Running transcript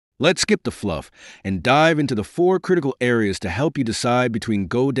Let's skip the fluff and dive into the 4 critical areas to help you decide between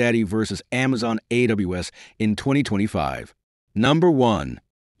GoDaddy versus Amazon AWS in 2025. Number 1.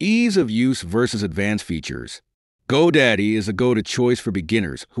 Ease of use versus advanced features. GoDaddy is a go-to choice for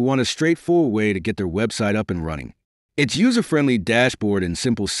beginners who want a straightforward way to get their website up and running. Its user-friendly dashboard and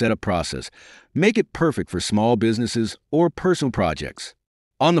simple setup process make it perfect for small businesses or personal projects.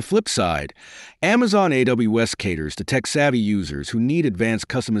 On the flip side, Amazon AWS caters to tech-savvy users who need advanced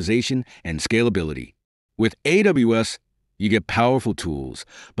customization and scalability. With AWS, you get powerful tools,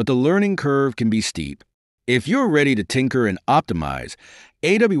 but the learning curve can be steep. If you're ready to tinker and optimize,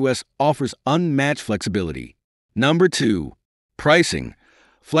 AWS offers unmatched flexibility. Number 2. Pricing.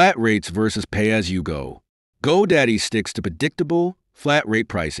 Flat rates versus pay-as-you-go. GoDaddy sticks to predictable, flat-rate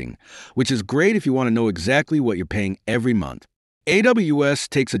pricing, which is great if you want to know exactly what you're paying every month. AWS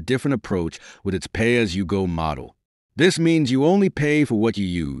takes a different approach with its pay-as-you-go model. This means you only pay for what you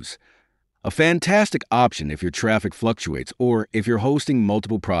use. A fantastic option if your traffic fluctuates or if you're hosting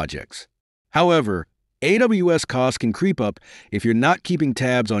multiple projects. However, AWS costs can creep up if you're not keeping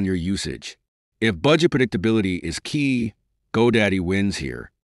tabs on your usage. If budget predictability is key, GoDaddy wins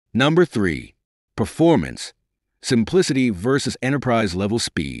here. Number 3. Performance. Simplicity versus enterprise-level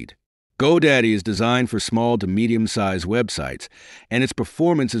speed. GoDaddy is designed for small to medium-sized websites, and its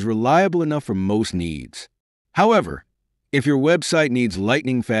performance is reliable enough for most needs. However, if your website needs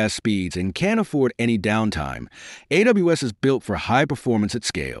lightning-fast speeds and can't afford any downtime, AWS is built for high performance at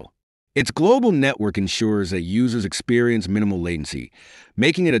scale. Its global network ensures that users experience minimal latency,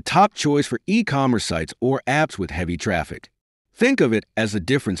 making it a top choice for e-commerce sites or apps with heavy traffic. Think of it as the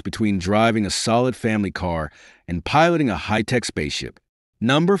difference between driving a solid family car and piloting a high-tech spaceship.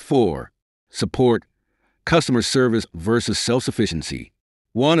 Number 4. Support. Customer service versus self-sufficiency.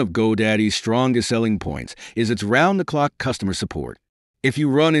 One of GoDaddy's strongest selling points is its round-the-clock customer support. If you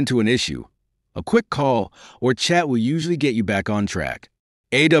run into an issue, a quick call or chat will usually get you back on track.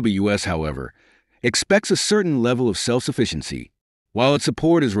 AWS, however, expects a certain level of self-sufficiency. While its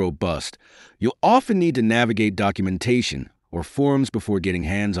support is robust, you'll often need to navigate documentation or forums before getting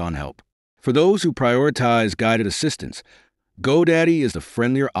hands-on help. For those who prioritize guided assistance, GoDaddy is the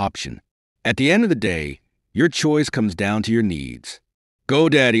friendlier option. At the end of the day, your choice comes down to your needs.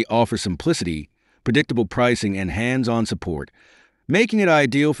 GoDaddy offers simplicity, predictable pricing, and hands-on support, making it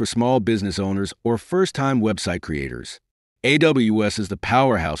ideal for small business owners or first-time website creators. AWS is the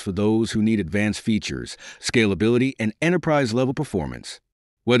powerhouse for those who need advanced features, scalability, and enterprise-level performance.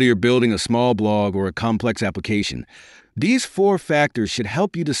 Whether you're building a small blog or a complex application, these 4 factors should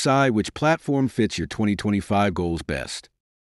help you decide which platform fits your 2025 goals best.